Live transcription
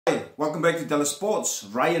Welcome back to De La Sports.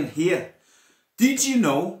 Ryan here. Did you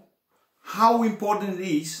know how important it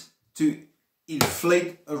is to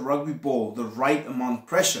inflate a rugby ball the right amount of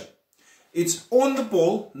pressure? It's on the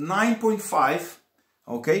ball 9.5,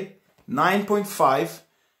 okay, 9.5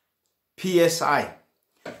 PSI.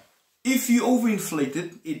 If you overinflate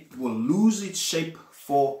it, it will lose its shape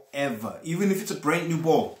forever, even if it's a brand new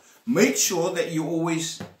ball. Make sure that you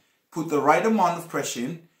always put the right amount of pressure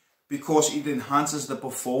in, because it enhances the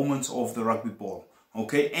performance of the rugby ball,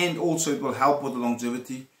 okay, and also it will help with the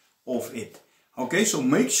longevity of it. Okay, so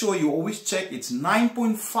make sure you always check it's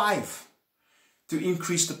 9.5 to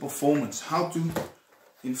increase the performance, how to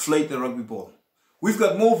inflate the rugby ball. We've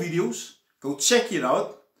got more videos, go check it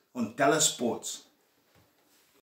out on De La Sports.